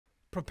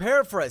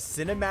Prepare for a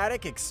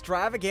cinematic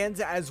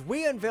extravaganza as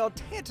we unveil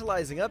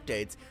tantalizing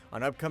updates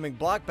on upcoming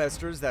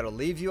blockbusters that'll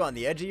leave you on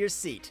the edge of your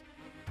seat.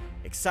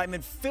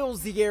 Excitement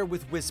fills the air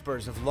with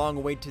whispers of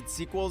long-awaited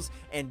sequels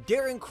and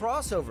daring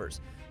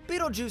crossovers.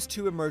 Beetlejuice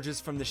 2 emerges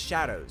from the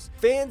shadows.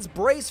 Fans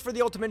brace for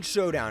the ultimate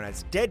showdown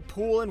as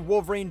Deadpool and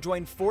Wolverine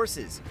join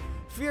forces.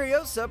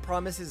 Furiosa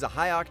promises a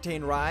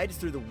high-octane ride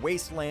through the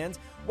wastelands,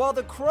 while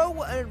the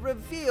Crow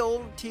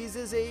reveal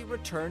teases a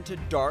return to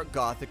dark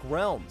gothic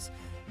realms.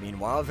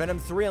 Meanwhile, Venom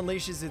 3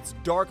 unleashes its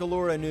dark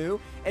allure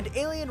anew, and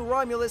alien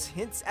Romulus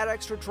hints at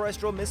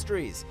extraterrestrial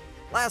mysteries.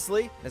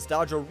 Lastly,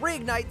 nostalgia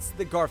reignites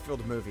the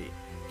Garfield movie.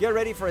 Get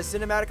ready for a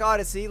cinematic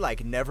odyssey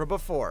like never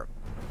before.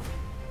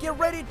 Get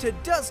ready to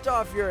dust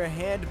off your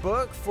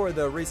handbook for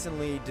the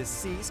recently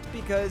deceased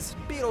because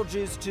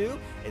Beetlejuice 2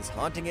 is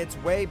haunting its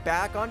way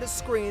back onto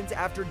screens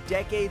after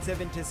decades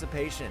of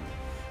anticipation.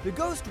 The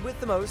ghost with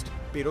the most,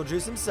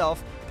 Beetlejuice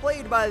himself,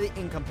 played by the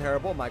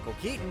incomparable Michael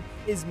Keaton,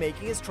 is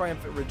making his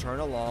triumphant return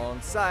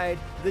alongside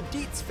the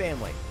Dietz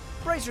family.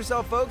 Brace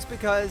yourself, folks,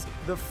 because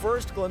the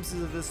first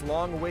glimpses of this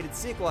long-awaited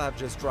sequel have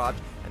just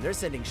dropped, and they're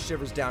sending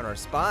shivers down our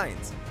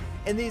spines.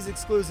 In these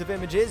exclusive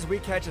images, we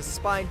catch a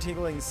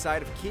spine-tingling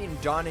sight of Keaton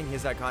donning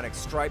his iconic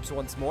stripes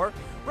once more,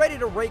 ready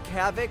to wreak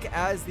havoc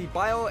as the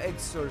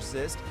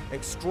bio-exorcist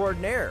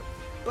extraordinaire.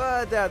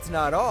 But that's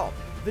not all.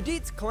 The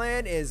Dietz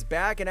clan is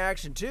back in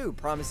action too,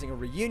 promising a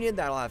reunion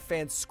that'll have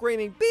fans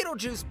screaming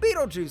 "Beetlejuice,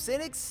 Beetlejuice" in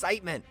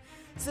excitement.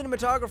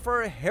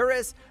 Cinematographer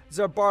Harris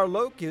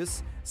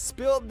Zabarlokus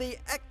spilled the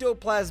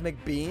ectoplasmic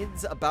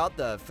beans about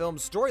the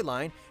film's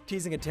storyline,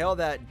 teasing a tale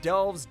that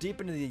delves deep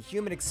into the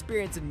human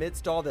experience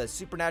amidst all the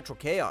supernatural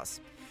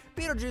chaos.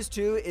 Beetlejuice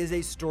 2 is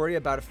a story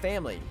about a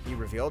family, he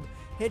revealed,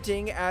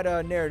 hinting at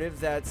a narrative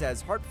that's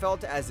as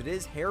heartfelt as it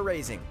is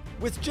hair-raising.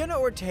 With Jenna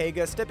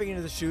Ortega stepping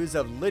into the shoes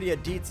of Lydia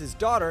Dietz's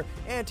daughter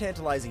and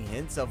tantalizing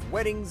hints of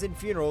weddings and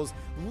funerals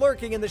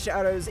lurking in the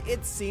shadows,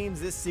 it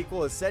seems this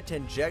sequel is set to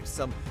inject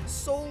some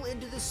soul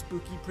into the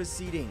spooky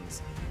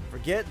proceedings.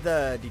 Forget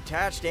the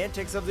detached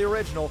antics of the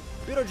original,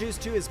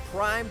 Beetlejuice 2 is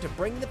primed to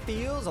bring the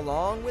feels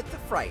along with the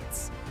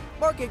frights.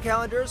 Mark your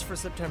calendars for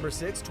September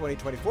 6,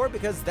 2024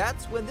 because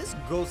that's when this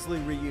ghostly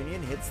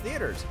reunion hits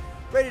theaters,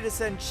 ready to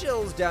send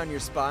chills down your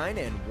spine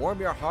and warm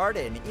your heart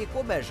in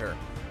equal measure.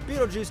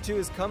 Beetlejuice 2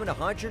 is coming to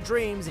haunt your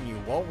dreams and you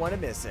won't want to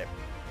miss it.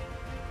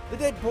 The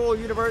Deadpool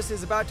universe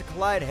is about to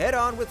collide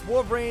head-on with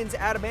Wolverine's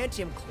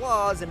adamantium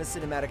claws in a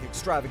cinematic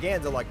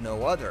extravaganza like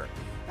no other.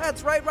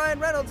 That's right, Ryan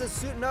Reynolds is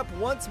suiting up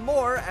once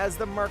more as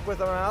the Merc with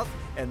a mouth,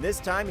 and this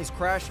time he's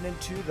crashing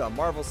into the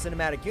Marvel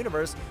Cinematic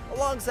Universe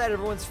alongside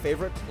everyone's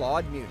favorite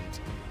clawed mutant.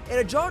 In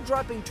a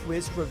jaw-dropping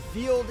twist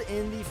revealed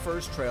in the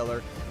first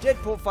trailer,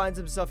 Deadpool finds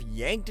himself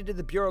yanked into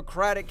the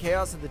bureaucratic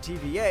chaos of the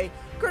TVA,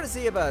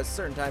 courtesy of a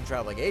certain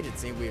time-traveling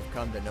agency we've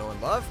come to know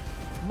and love.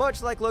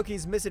 Much like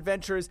Loki's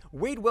misadventures,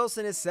 Wade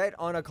Wilson is set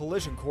on a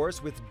collision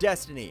course with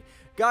destiny,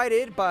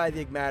 guided by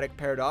the enigmatic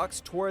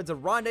paradox towards a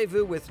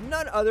rendezvous with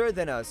none other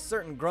than a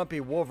certain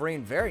grumpy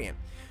Wolverine variant.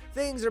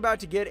 Things are about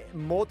to get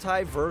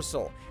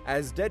multiversal.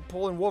 As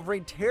Deadpool and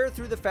Wolverine tear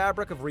through the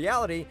fabric of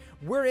reality,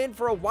 we're in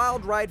for a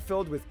wild ride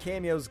filled with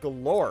cameos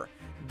galore.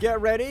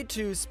 Get ready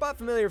to spot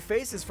familiar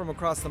faces from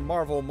across the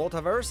Marvel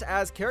multiverse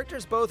as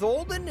characters both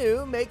old and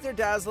new make their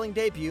dazzling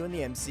debut in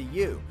the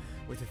MCU.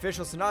 With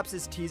official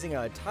synopsis teasing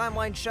a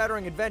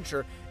timeline-shattering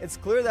adventure, it's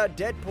clear that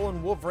Deadpool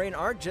and Wolverine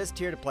aren't just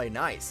here to play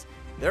nice.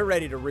 They're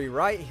ready to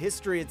rewrite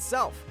history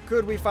itself.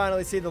 Could we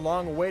finally see the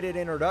long-awaited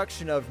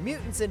introduction of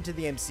mutants into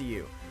the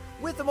MCU?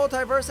 With the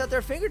multiverse at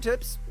their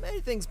fingertips,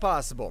 anything's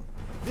possible.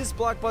 This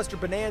blockbuster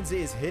bonanza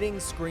is hitting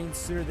screens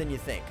sooner than you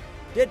think.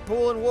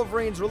 Deadpool and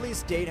Wolverine's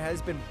release date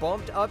has been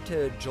bumped up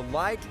to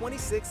July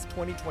 26,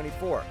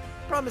 2024,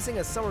 promising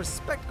a summer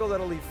spectacle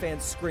that'll leave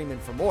fans screaming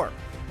for more.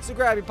 So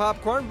grab your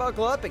popcorn,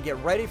 buckle up, and get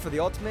ready for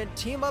the ultimate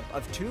team-up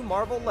of two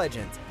Marvel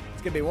legends.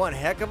 It's gonna be one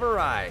heck of a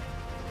ride.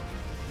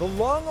 The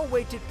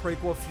long-awaited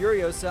prequel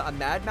Furiosa, a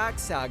Mad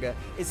Max saga,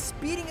 is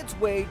speeding its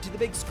way to the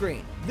big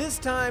screen. This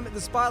time,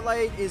 the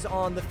spotlight is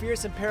on the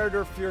fierce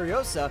Imperator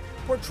Furiosa,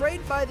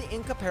 portrayed by the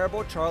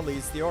incomparable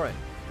Charlize Theron,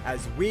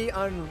 as we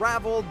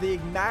unravel the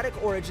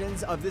enigmatic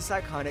origins of this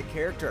iconic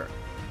character.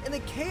 In the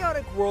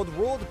chaotic world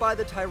ruled by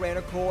the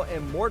tyrannical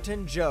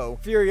Immortan Joe,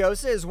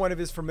 Furiosa is one of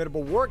his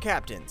formidable war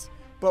captains.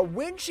 But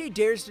when she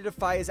dares to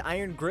defy his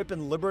iron grip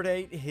and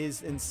liberate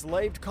his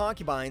enslaved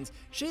concubines,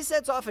 she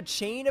sets off a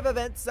chain of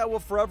events that will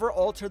forever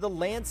alter the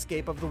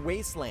landscape of the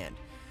wasteland.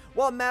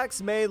 While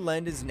Max may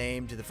lend his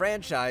name to the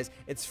franchise,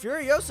 it's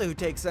Furiosa who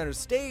takes center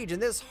stage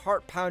in this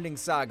heart-pounding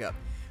saga.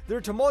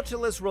 Their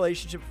tumultuous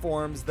relationship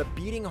forms the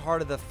beating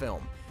heart of the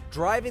film,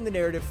 driving the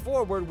narrative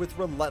forward with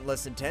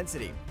relentless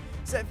intensity.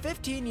 Set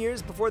 15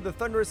 years before the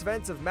thunderous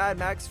events of Mad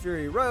Max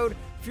Fury Road,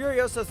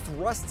 Furiosa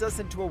thrusts us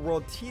into a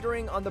world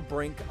teetering on the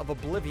brink of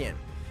oblivion.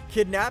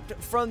 Kidnapped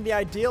from the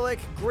idyllic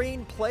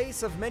green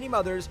place of many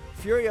mothers,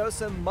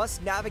 Furiosa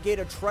must navigate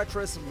a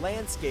treacherous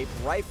landscape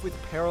rife with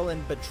peril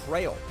and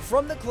betrayal.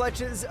 From the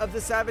clutches of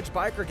the savage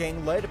biker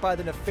gang led by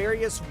the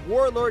nefarious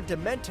warlord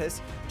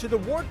Dementus to the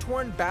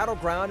war-torn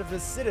battleground of the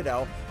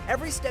Citadel,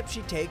 every step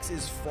she takes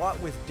is fraught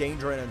with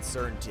danger and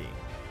uncertainty.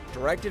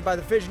 Directed by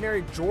the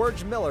visionary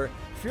George Miller,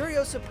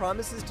 Furiosa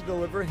promises to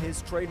deliver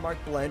his trademark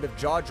blend of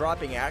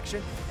jaw-dropping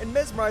action and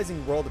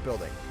mesmerizing world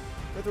building.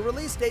 With a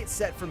release date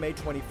set for May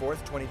 24th,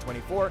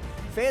 2024,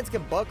 fans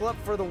can buckle up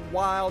for the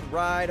wild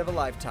ride of a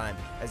lifetime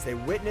as they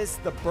witness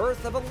the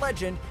birth of a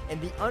legend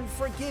and the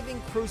unforgiving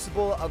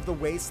crucible of the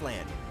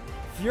wasteland.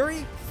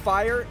 Fury,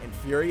 Fire, and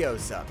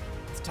Furiosa.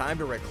 It's time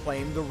to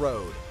reclaim the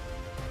road.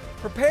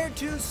 Prepare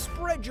to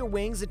spread your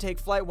wings and take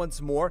flight once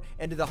more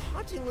into the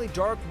hauntingly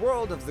dark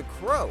world of The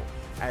Crow,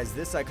 as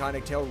this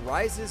iconic tale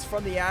rises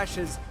from the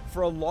ashes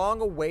for a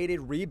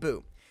long-awaited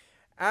reboot.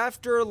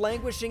 After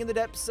languishing in the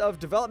depths of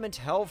development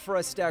hell for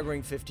a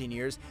staggering 15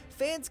 years,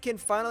 fans can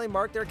finally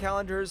mark their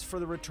calendars for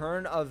the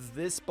return of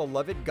this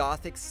beloved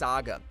gothic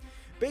saga.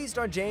 Based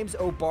on James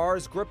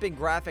O'Barr's gripping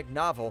graphic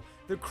novel,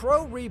 The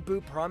Crow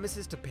reboot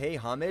promises to pay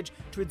homage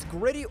to its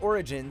gritty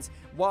origins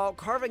while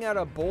carving out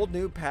a bold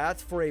new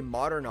path for a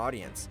modern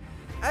audience.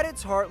 At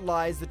its heart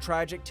lies the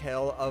tragic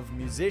tale of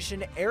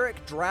musician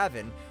Eric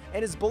Draven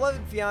and his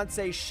beloved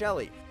fiancée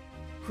Shelley,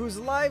 whose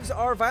lives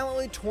are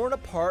violently torn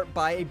apart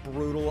by a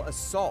brutal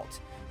assault.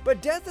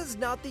 But death is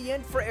not the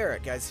end for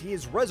Eric, as he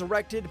is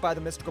resurrected by the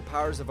mystical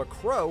powers of a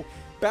crow,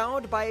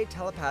 bound by a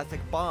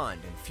telepathic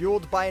bond, and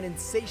fueled by an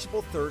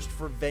insatiable thirst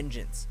for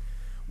vengeance.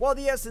 While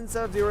the essence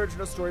of the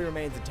original story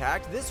remains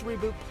intact, this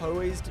reboot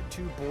poised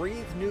to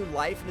breathe new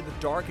life into the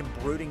dark and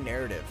brooding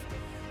narrative.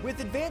 With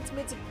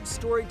advancements in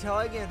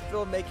storytelling and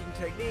filmmaking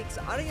techniques,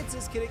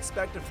 audiences can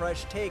expect a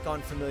fresh take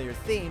on familiar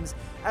themes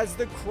as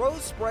The Crow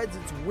spreads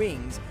its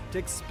wings to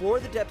explore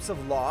the depths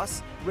of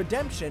loss,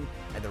 redemption,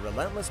 and the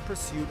relentless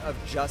pursuit of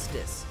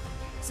justice.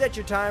 Set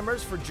your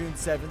timers for June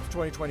 7th,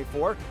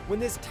 2024,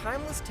 when this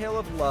timeless tale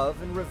of love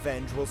and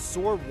revenge will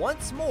soar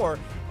once more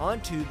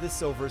onto the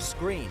silver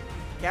screen,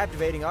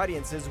 captivating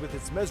audiences with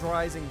its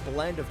mesmerizing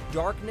blend of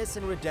darkness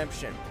and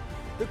redemption.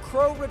 The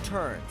Crow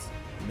returns.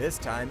 This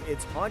time,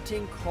 its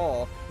haunting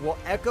call will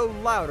echo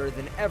louder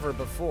than ever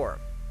before.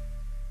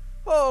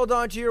 Hold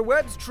on to your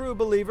webs, true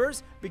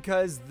believers,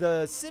 because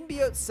the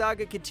symbiote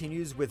saga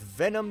continues with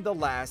Venom: The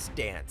Last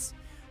Dance.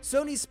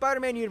 Sony's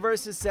Spider-Man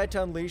universe is set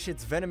to unleash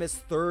its venomous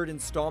third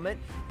installment,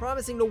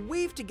 promising to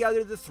weave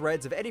together the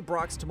threads of Eddie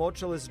Brock's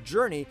tumultuous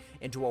journey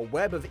into a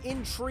web of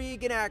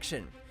intrigue and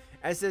action.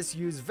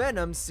 SSU's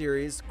Venom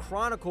series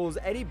chronicles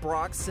Eddie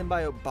Brock's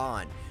symbiote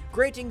bond,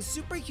 granting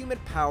superhuman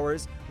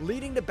powers,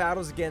 leading to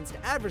battles against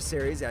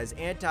adversaries as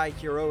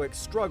anti-heroic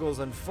struggles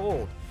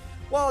unfold.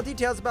 While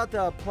details about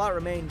the plot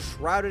remain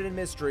shrouded in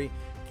mystery,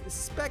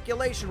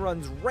 speculation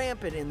runs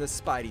rampant in the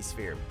Spidey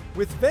sphere.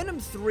 With Venom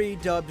 3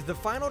 dubbed the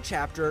final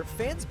chapter,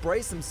 fans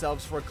brace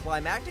themselves for a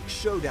climactic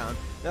showdown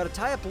that'll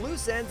tie up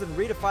loose ends and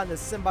redefine the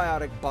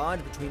symbiotic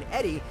bond between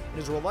Eddie and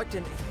his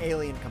reluctant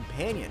alien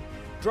companion.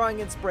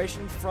 Drawing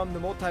inspiration from the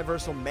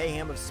multiversal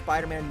mayhem of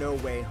Spider-Man: No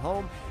Way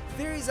Home,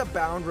 theories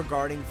abound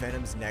regarding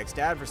Venom's next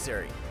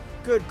adversary.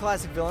 Could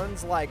classic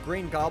villains like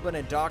Green Goblin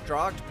and Dr.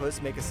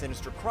 Octopus make a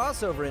sinister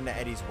crossover into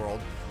Eddie's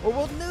world, or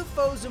will new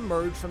foes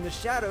emerge from the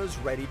shadows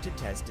ready to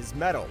test his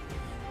mettle?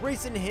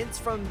 Recent hints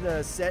from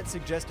the set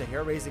suggest a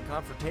hair-raising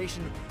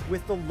confrontation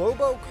with the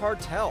Lobo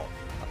Cartel,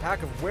 a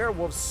pack of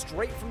werewolves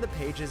straight from the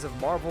pages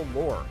of Marvel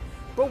lore.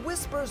 But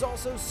whispers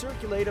also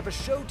circulate of a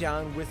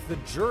showdown with the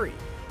Jury,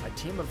 a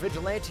team of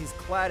vigilantes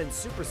clad in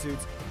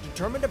supersuits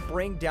determined to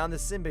bring down the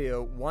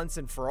symbiote once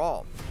and for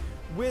all.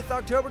 With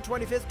October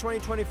 25th,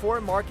 2024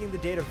 marking the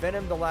date of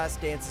Venom: The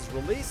Last Dance's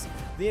release,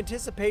 the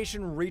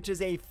anticipation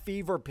reaches a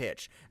fever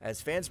pitch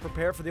as fans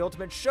prepare for the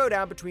ultimate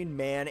showdown between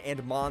man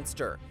and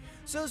monster.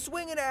 So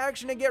swing into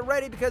action and get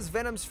ready, because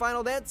Venom's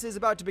final dance is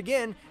about to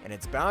begin, and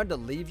it's bound to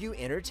leave you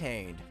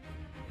entertained.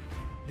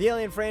 The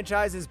Alien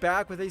franchise is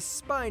back with a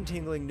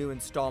spine-tingling new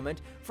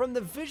installment from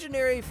the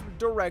visionary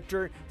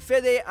director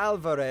Fede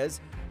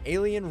Alvarez,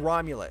 Alien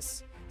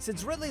Romulus.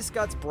 Since Ridley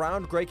Scott's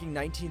groundbreaking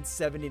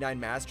 1979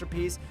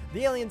 masterpiece,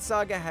 the Alien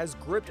saga has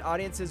gripped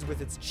audiences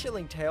with its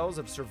chilling tales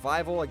of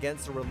survival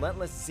against the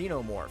relentless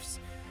xenomorphs.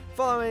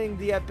 Following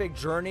the epic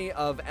journey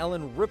of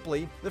Ellen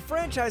Ripley, the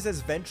franchise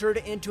has ventured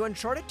into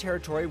uncharted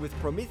territory with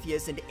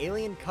Prometheus and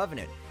Alien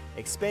Covenant,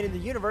 expanding the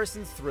universe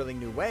in thrilling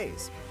new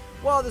ways.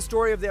 While the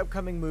story of the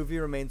upcoming movie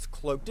remains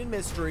cloaked in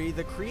mystery,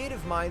 the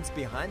creative minds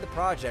behind the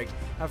project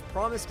have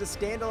promised a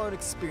standalone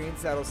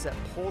experience that'll set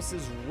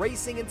pulses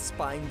racing and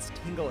spines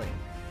tingling.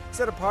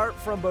 Set apart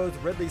from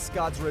both Ridley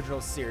Scott's original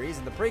series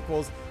and the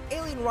prequels,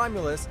 Alien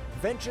Romulus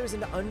ventures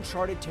into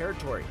uncharted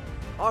territory,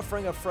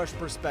 offering a fresh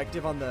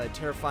perspective on the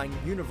terrifying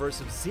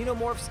universe of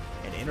xenomorphs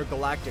and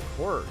intergalactic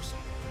horrors.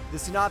 The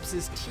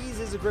synopsis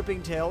teases a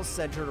gripping tale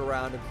centered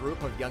around a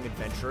group of young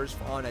adventurers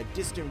on a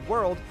distant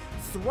world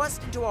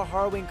thrust into a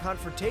harrowing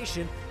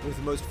confrontation with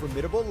the most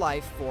formidable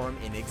life form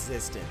in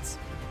existence.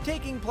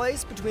 Taking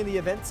place between the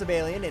events of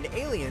Alien and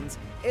Aliens,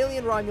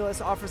 Alien Romulus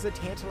offers a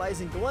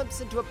tantalizing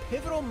glimpse into a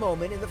pivotal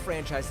moment in the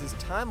franchise's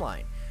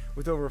timeline.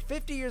 With over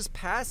 50 years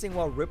passing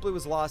while Ripley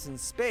was lost in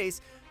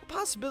space, the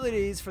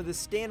possibilities for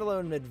this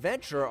standalone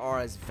adventure are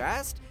as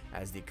vast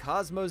as the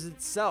cosmos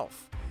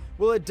itself.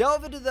 Will it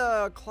delve into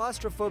the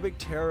claustrophobic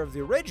terror of the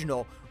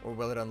original, or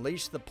will it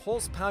unleash the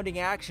pulse-pounding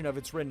action of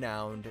its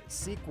renowned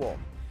sequel?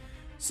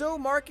 So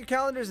mark your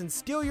calendars and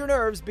steel your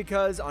nerves,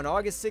 because on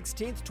August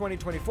 16th,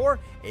 2024,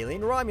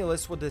 Alien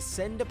Romulus will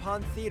descend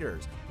upon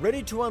theaters,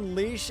 ready to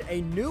unleash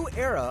a new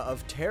era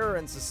of terror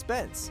and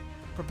suspense.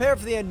 Prepare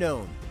for the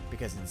unknown,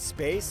 because in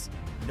space,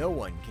 no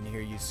one can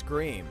hear you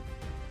scream.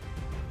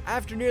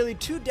 After nearly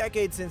 2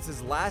 decades since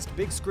his last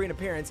big screen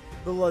appearance,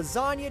 the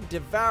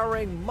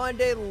lasagna-devouring,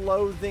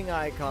 Monday-loathing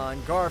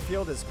icon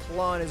Garfield is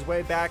clawing his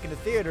way back into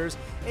theaters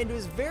into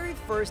his very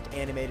first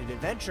animated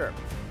adventure.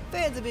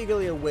 Fans have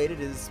eagerly awaited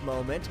his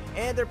moment,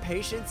 and their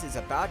patience is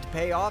about to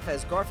pay off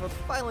as Garfield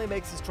finally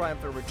makes his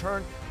triumphant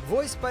return,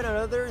 voiced by none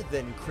other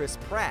than Chris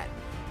Pratt.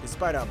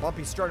 Despite a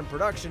bumpy start in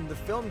production, the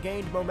film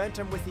gained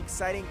momentum with the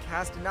exciting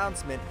cast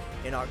announcement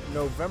in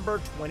November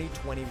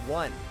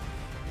 2021.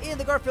 In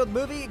the Garfield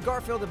movie,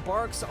 Garfield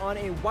embarks on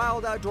a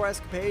wild outdoor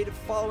escapade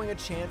following a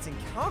chance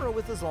encounter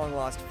with his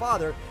long-lost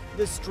father,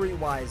 the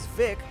streetwise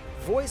Vic,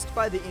 voiced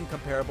by the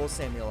incomparable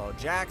Samuel L.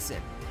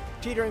 Jackson.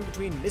 Teetering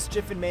between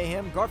mischief and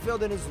mayhem,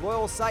 Garfield and his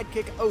loyal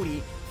sidekick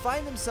Odie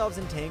find themselves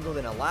entangled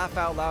in a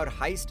laugh-out-loud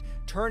heist,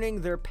 turning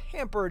their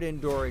pampered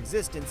indoor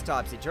existence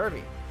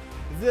topsy-turvy.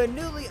 The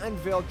newly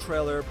unveiled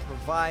trailer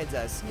provides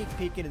a sneak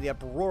peek into the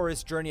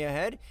uproarious journey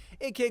ahead.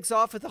 It kicks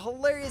off with a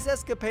hilarious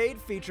escapade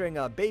featuring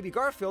a baby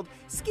Garfield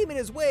scheming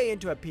his way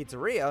into a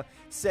pizzeria,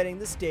 setting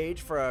the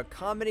stage for a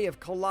comedy of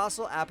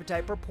colossal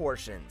appetite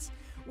proportions.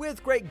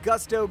 With great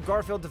gusto,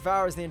 Garfield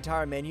devours the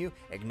entire menu,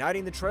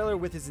 igniting the trailer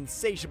with his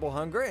insatiable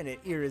hunger and an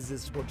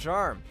irresistible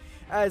charm.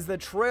 As the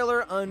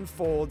trailer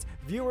unfolds,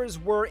 viewers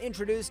were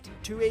introduced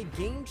to a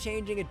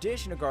game-changing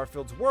addition to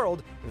Garfield's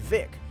world,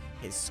 Vic,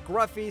 his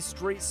scruffy,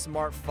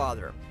 street-smart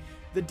father.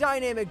 The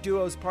dynamic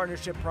duo's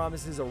partnership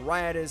promises a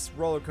riotous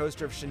roller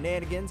coaster of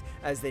shenanigans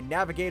as they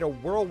navigate a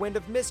whirlwind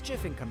of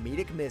mischief and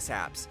comedic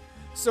mishaps.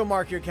 So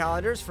mark your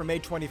calendars for May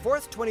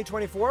 24th,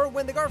 2024,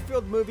 when the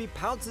Garfield movie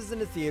pounces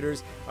into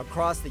theaters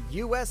across the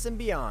US and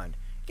beyond.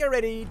 Get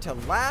ready to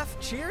laugh,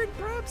 cheer, and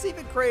perhaps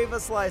even crave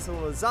a slice of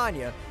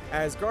lasagna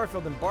as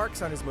Garfield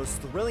embarks on his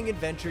most thrilling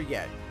adventure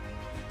yet.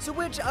 So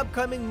which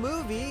upcoming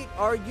movie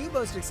are you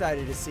most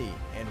excited to see,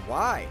 and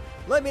why?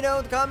 Let me know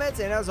in the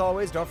comments, and as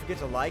always, don't forget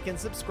to like and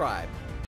subscribe.